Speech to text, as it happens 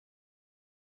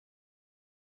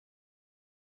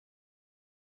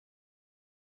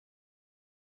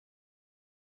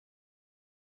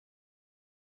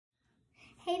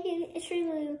Hey baby, it's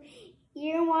Lulu.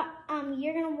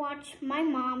 You're gonna watch my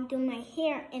mom do my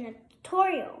hair in a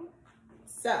tutorial.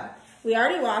 So, we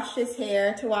already washed his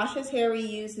hair. To wash his hair, we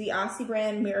use the Aussie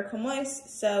brand Miracle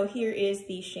Moist. So here is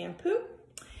the shampoo.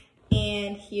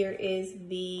 And here is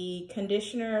the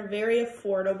conditioner, very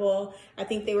affordable. I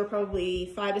think they were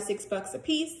probably $5 to $6 a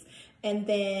piece. And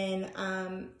then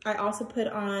I also put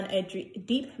on a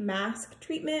deep mask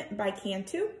treatment by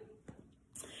Cantu.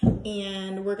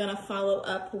 And we're gonna follow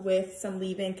up with some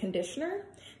leave-in conditioner.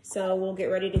 So we'll get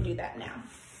ready to do that now.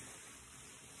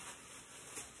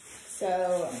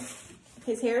 So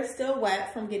his hair is still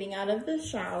wet from getting out of the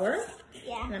shower.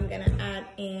 Yeah. And I'm gonna add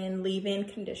in leave-in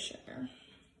conditioner.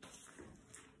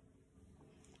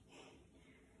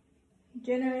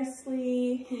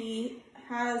 Generously, he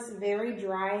has very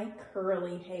dry,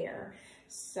 curly hair.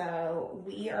 So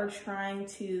we are trying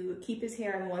to keep his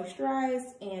hair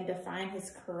moisturized and define his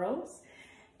curls.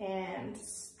 And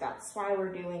that's why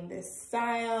we're doing this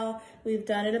style. We've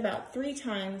done it about 3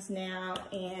 times now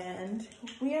and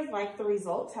we have liked the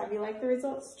results. Have you liked the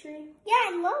results, Tree? Yeah,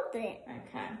 I loved it.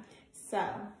 Okay, so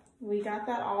we got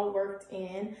that all worked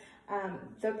in.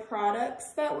 The products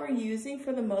that we're using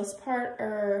for the most part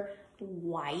are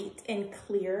white and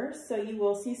clear, so you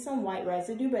will see some white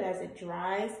residue, but as it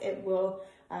dries, it will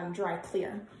dry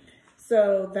clear.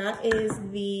 So that is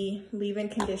the leave-in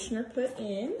conditioner put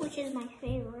in. Which is my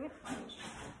favorite.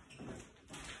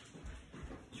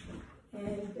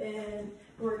 And then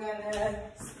we're gonna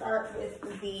start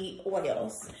with the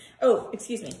oils. Oh,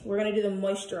 excuse me, we're gonna do the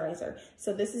moisturizer.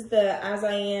 So this is the As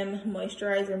I Am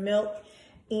Moisturizer Milk.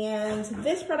 And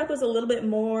this product was a little bit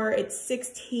more. It's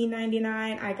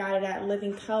 $16.99. I got it at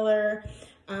Living Color.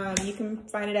 You can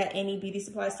find it at any beauty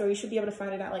supply store. You should be able to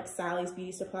find it at like Sally's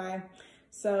Beauty Supply.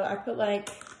 So I put like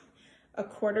a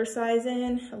quarter size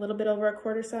in, a little bit over a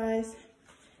quarter size.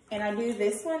 And I do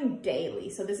this one daily.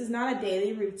 So this is not a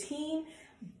daily routine,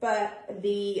 but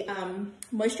the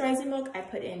moisturizing milk I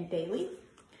put in daily.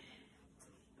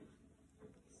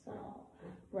 So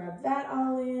rub that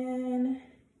all in.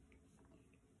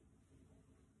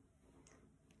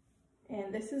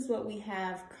 And this is what we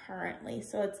have currently.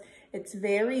 So it's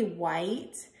very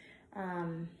white,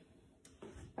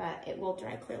 but it will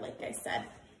dry clear like I said.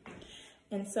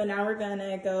 And so now we're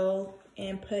gonna go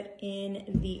and put in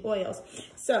the oils.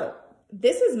 So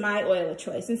this is my oil of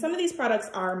choice, and some of these products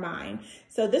are mine.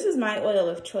 So this is my oil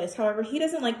of choice. However, he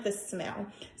doesn't like the smell.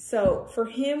 So for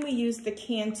him, we use the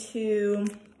Cantu,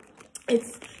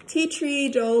 it's tea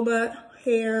tree, jojoba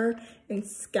hair, and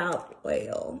scalp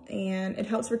oil, and it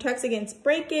helps protect against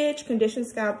breakage, condition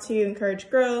scalp to encourage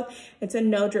growth. It's a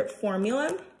no drip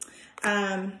formula.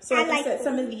 So like I said,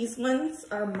 some of these ones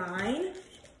are mine,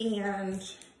 and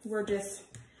we're just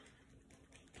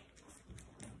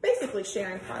basically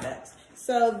sharing products.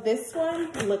 So this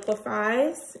one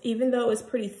liquefies, even though it was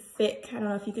pretty thick. I don't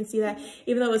know if you can see that.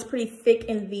 Even though it was pretty thick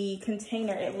in the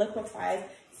container, it liquefies.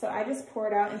 So I just pour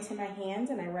it out into my hands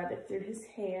and I rub it through his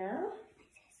hair.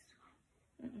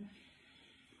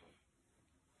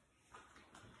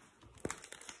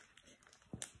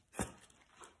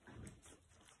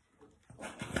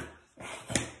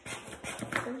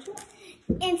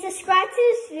 And subscribe to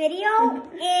this video.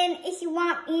 And if you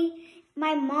want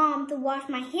my mom to wash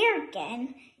my hair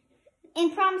again,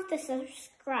 and promise to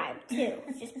subscribe too.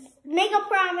 Just make a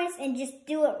promise and just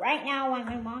do it right now while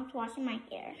my mom's washing my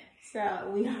hair. So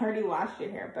we already washed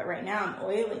your hair, but right now I'm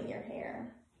oiling your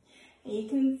hair. And you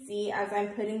can see as I'm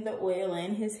putting the oil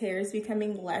in, his hair is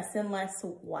becoming less and less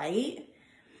white.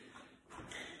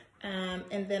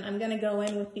 And then I'm gonna go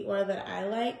in with the oil that I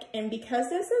like. And because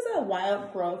this is a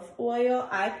wild growth oil,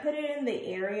 I put it in the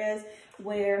areas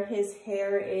where his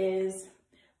hair is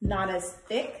not as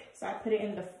thick. So I put it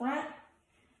in the front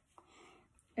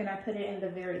and I put it in the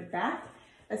very back,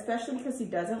 especially because he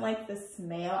doesn't like the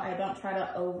smell. I don't try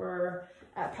to over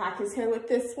pack his hair with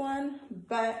this one,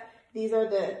 but these are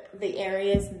the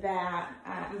areas that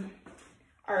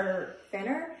are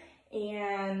thinner,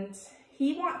 and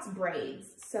he wants braids.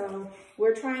 So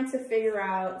we're trying to figure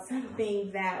out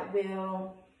something that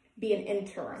will be an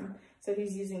interim. So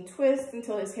he's using twists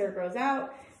until his hair grows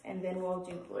out, and then we'll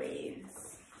do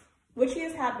braids, which he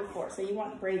has had before. So you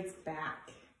want braids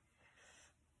back.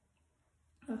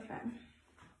 Okay.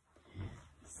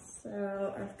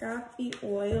 So I've got the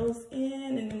oils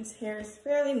in and his hair is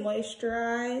fairly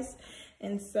moisturized.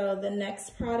 And so the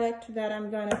next product that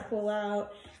I'm gonna pull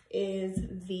out is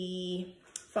the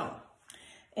foam.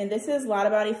 And this is Lotta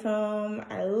Body foam.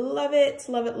 I love it,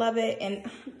 love it, love it. And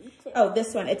oh,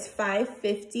 this one, it's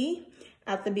 $5.50.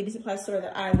 at the beauty supply store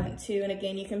that I went to. And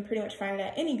again, you can pretty much find it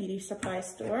at any beauty supply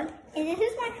store. And this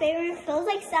is my favorite. It feels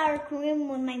like sour cream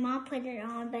when my mom put it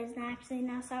on, but it's actually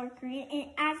not sour cream. And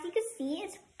as you can see,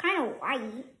 it's kind of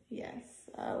white. Yes,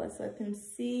 let's let them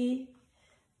see.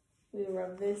 We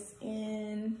rub this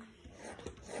in.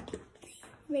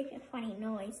 Make a funny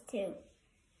noise too.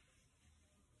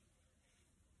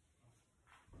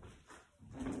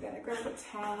 I'm gonna grab a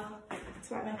towel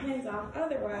to wipe my hands off.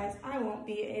 Otherwise, I won't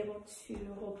be able to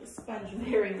hold the sponge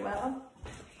very well.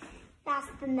 That's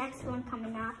the next one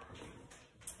coming up.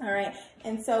 All right,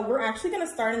 and so we're actually gonna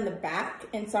start in the back,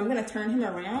 and so I'm gonna turn him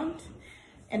around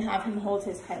and have him hold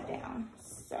his head down.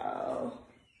 So.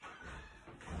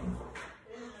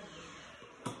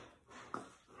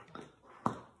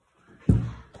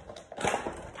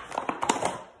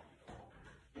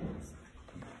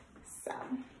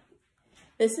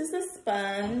 This is the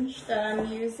sponge that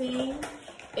I'm using.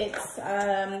 It's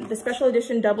the special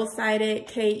edition double-sided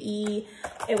KE.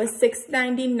 It was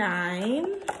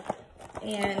 $6.99,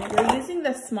 and we're using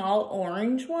the small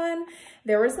orange one.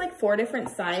 There was like 4 different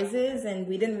sizes, and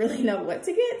we didn't really know what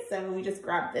to get, so we just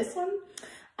grabbed this one.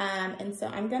 And so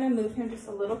I'm gonna move him just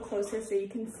a little closer so you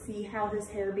can see how his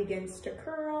hair begins to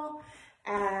curl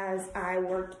as I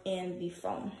work in the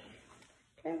foam.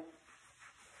 Okay.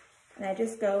 And I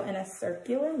just go in a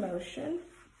circular motion.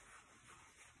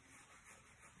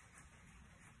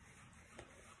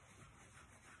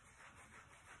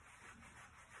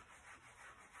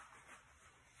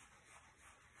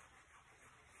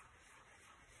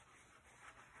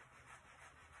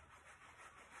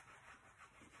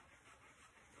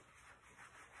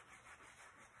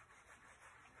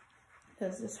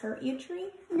 Does this hurt you, Tree?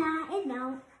 Nah, it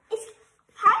don't. It's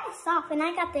kind of soft, and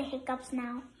I got the hiccups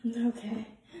now. Okay.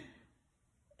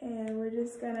 And we're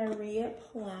just gonna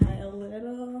reapply a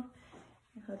little.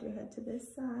 Hold your head to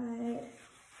this side.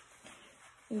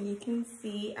 And you can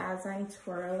see as I'm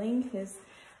twirling, his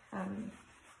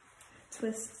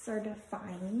twists are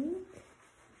defining.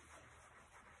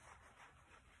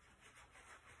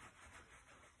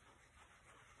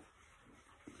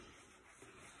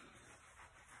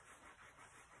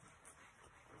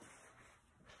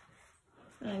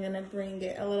 I'm gonna bring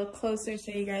it a little closer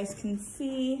so you guys can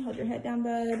see. Hold your head down,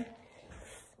 bud.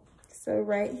 So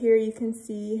right here, you can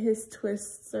see his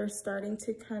twists are starting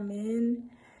to come in.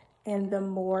 And the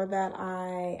more that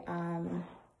I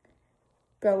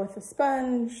go with the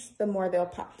sponge, the more they'll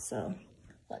pop. So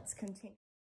let's continue.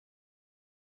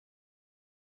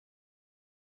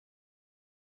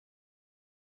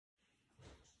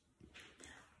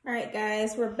 All right,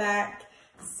 guys, we're back.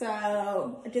 So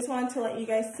I just wanted to let you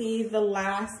guys see the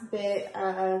last bit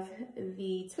of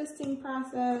the twisting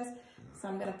process. So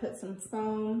I'm gonna put some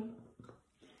foam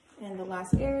in the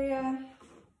last area.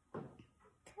 Kind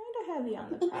of heavy on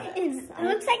the product. It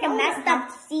looks like a messed up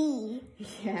C.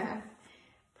 Yeah,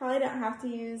 probably don't have to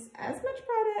use as much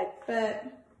product,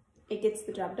 but it gets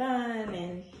the job done.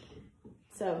 And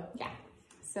so yeah,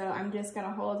 so I'm just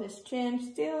gonna hold his chin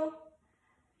still,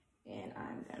 and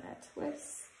I'm gonna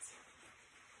twist.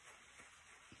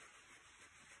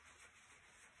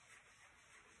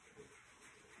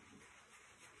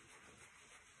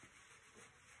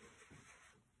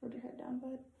 Hold your head down,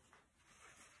 bud.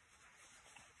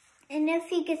 And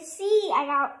if you can see, I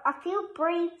got a few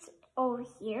braids over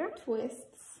here.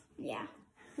 Twists. Yeah.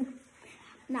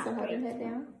 Not so hold braids. your head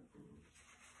down.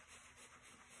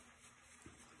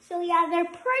 So yeah, they're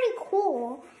pretty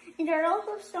cool. And they're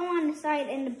also still on the side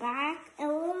and the back a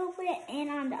little bit and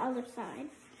on the other side.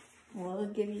 Well, it'll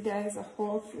give you guys a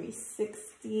whole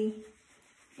 360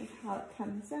 of how it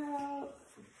comes out.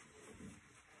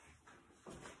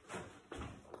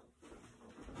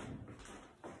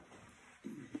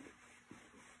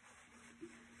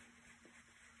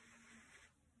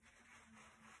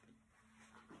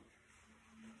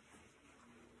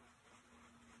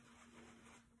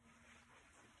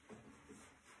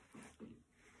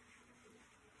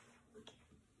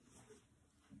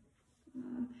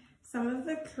 Some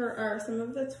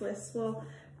of the twists will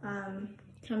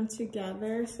come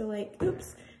together. So like,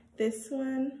 oops, this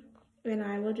one, and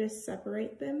I will just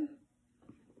separate them.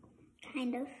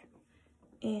 Kind of.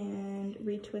 And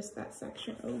retwist that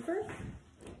section over.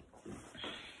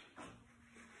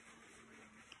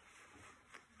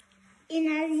 And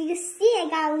as you can see, I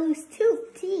got a loose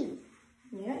tooth too.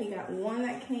 Yeah, you got one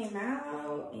that came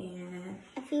out and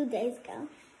a few days ago.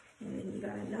 And then you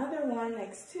got another one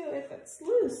next to it that's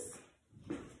loose.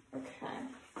 Okay.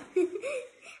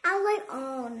 I was like,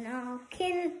 oh no,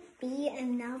 can it be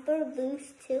another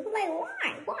loose tooth? Like,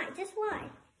 why? Why? Just why?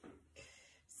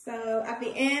 So at the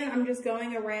end, I'm just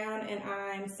going around and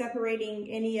I'm separating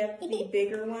any of the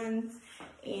bigger ones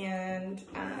and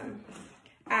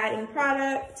adding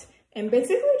product and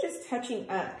basically just touching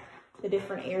up the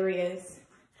different areas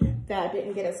that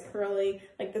didn't get as curly.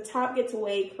 Like the top gets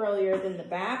way curlier than the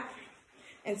back.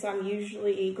 And so I'm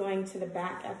usually going to the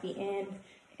back at the end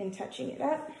and touching it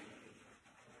up.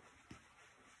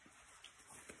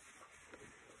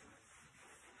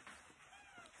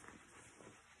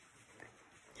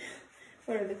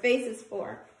 What are the faces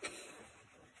for?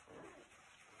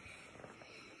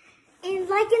 And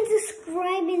like and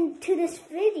subscribe to this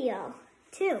video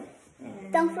too.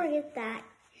 Don't forget that.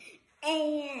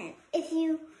 And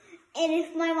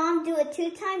if my mom do it 2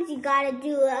 times, you gotta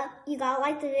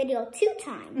like the video 2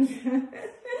 times.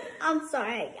 I'm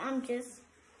sorry, I'm just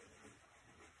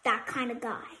that kind of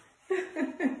guy.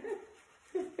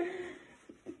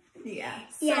 Yeah.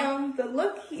 So the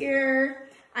look here,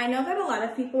 I know that a lot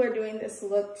of people are doing this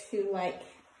look to like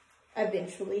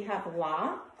eventually have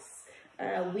locks.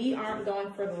 We aren't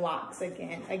going for the locks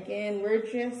again. Again, we're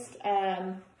just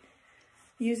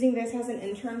using this as an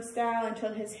interim style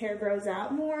until his hair grows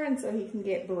out more and so he can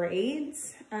get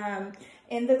braids. And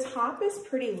the top is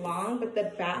pretty long, but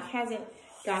the back hasn't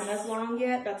gotten as long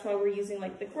yet. That's why we're using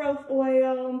like the growth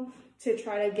oil to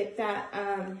try to get that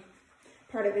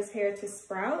part of his hair to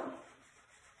sprout.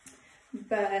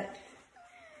 But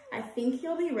I think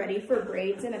he'll be ready for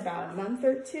braids in about a month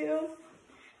or 2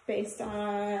 based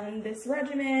on this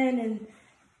regimen and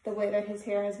the way that his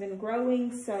hair has been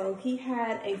growing. So he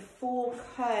had a full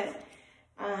cut,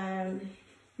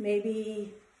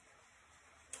 maybe,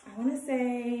 I want to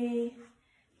say,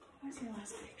 what was your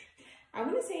last picture? I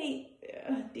want to say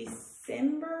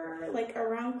December, like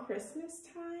around Christmas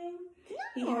time,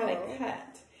 he had a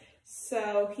cut.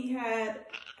 So he had,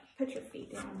 put your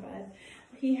feet down, bud.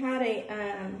 He had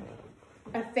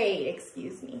a fade,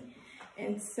 excuse me.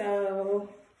 And so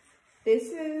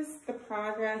this is the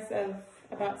progress of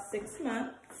about 6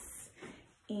 months.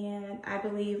 And I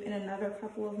believe in another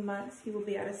couple of months, he will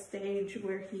be at a stage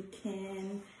where he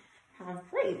can have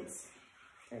braids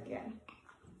again.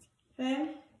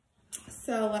 Okay,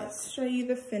 so let's show you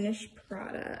the finished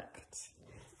product.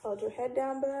 Hold your head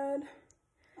down, bud.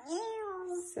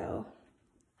 So.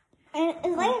 And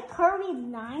it's like a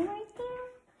curvy line right there.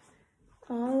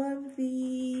 All of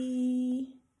the,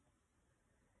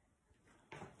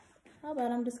 how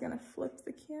about I'm just gonna flip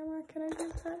the camera? Can I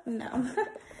do that? No.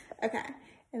 Okay,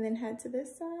 and then head to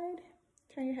this side.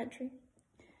 Turn your head, Tree.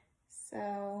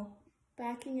 So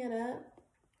backing it up,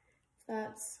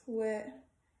 that's what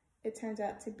it turns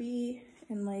out to be.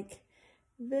 And like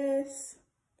this,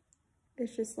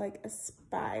 it's just like a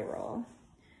spiral.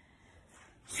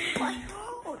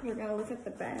 We're gonna look at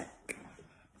the back.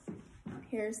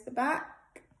 Here's the back.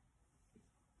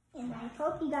 And I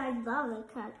hope you guys love it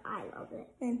because I love it.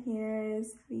 And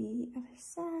here's the other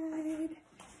side.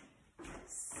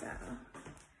 So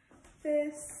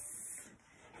this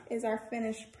is our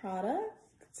finished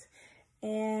product.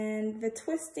 And the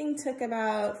twisting took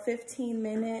about 15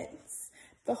 minutes.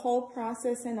 The whole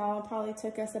process in all probably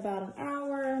took us about an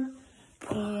hour.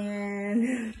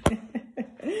 And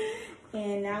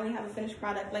and now we have a finished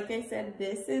product. Like I said,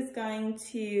 this is going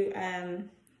to,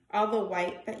 all the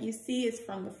white that you see is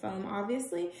from the foam,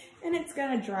 obviously, and it's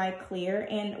gonna dry clear.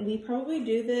 And we probably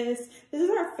do this is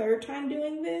our 3rd time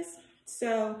doing this.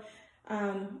 So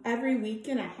every week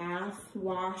and a half,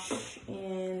 wash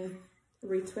and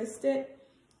retwist it.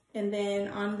 And then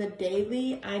on the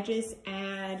daily, I just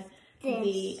add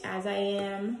the As I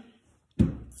Am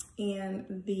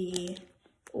and the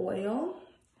oil,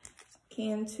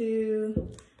 Cantu,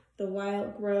 the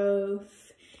Wild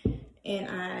Growth, and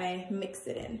I mix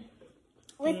it in.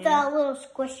 With a little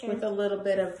squisher. With a little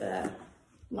bit of the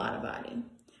Lotta Body.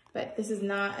 But this is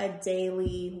not a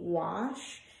daily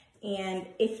wash. And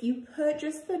if you put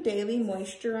just the daily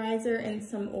moisturizer and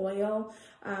some oil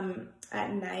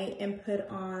at night and put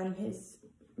on his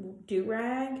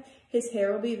do-rag, his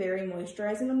hair will be very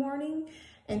moisturized in the morning.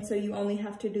 And so you only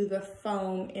have to do the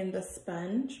foam and the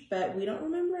sponge, but we don't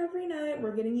remember every night.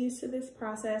 We're getting used to this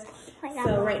process.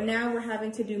 So right now we're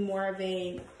having to do more of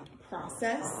a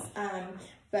process.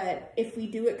 But if we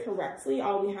do it correctly,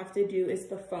 all we have to do is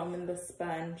the foam and the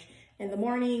sponge in the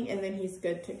morning, and then he's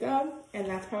good to go. And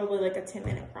that's probably like a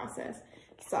 10-minute process.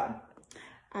 So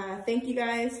thank you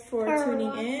guys for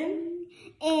tuning in.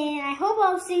 And I hope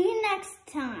I'll see you next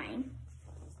time.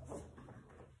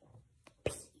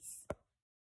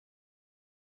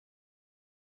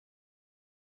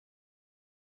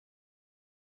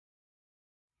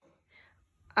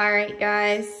 All right,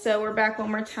 guys, so we're back one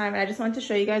more time. I just wanted to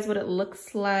show you guys what it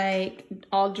looks like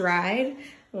all dried.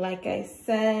 Like I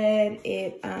said,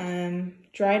 it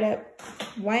dried up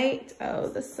white. Oh,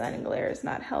 the sun glare is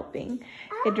not helping.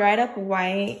 It dried up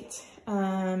white.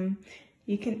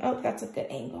 You can, oh, that's a good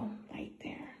angle right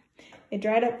there. It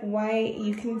dried up white.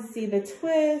 You can see the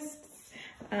twists.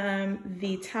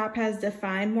 The top has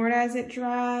defined more as it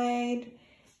dried.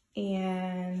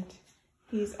 And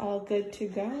he's all good to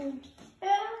go.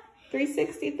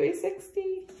 360,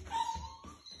 360.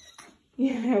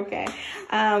 Yeah, okay.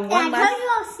 I told you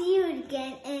I'll see you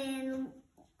again, and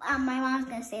my mom's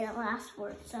gonna say the last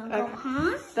word. So go,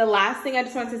 huh? The last thing I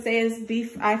just wanted to say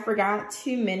is I forgot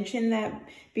to mention that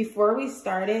before we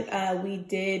started, we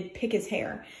did pick his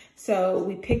hair. So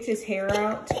we picked his hair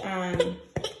out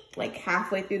like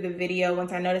halfway through the video.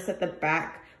 Once I noticed that the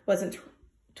back wasn't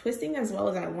twisting as well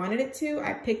as I wanted it to,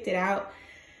 I picked it out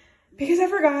because I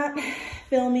forgot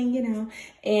filming, you know.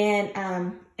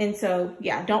 And so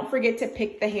yeah, don't forget to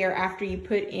pick the hair after you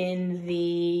put in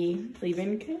the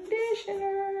leave-in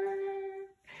conditioner.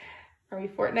 Are we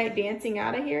Fortnite dancing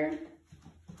out of here?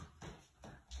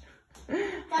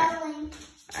 Darling.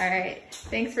 All right,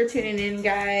 thanks for tuning in,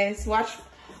 guys. Watch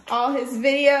all his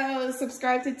videos,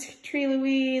 subscribe to Tree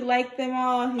Louie, like them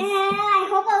all. And I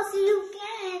hope I'll see you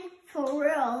again, for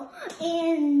real.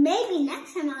 And maybe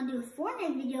next time I'll do a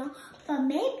Fortnite video, but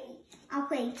maybe I'll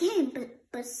play a game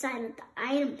beside the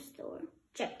item store.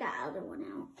 Check that other one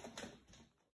out.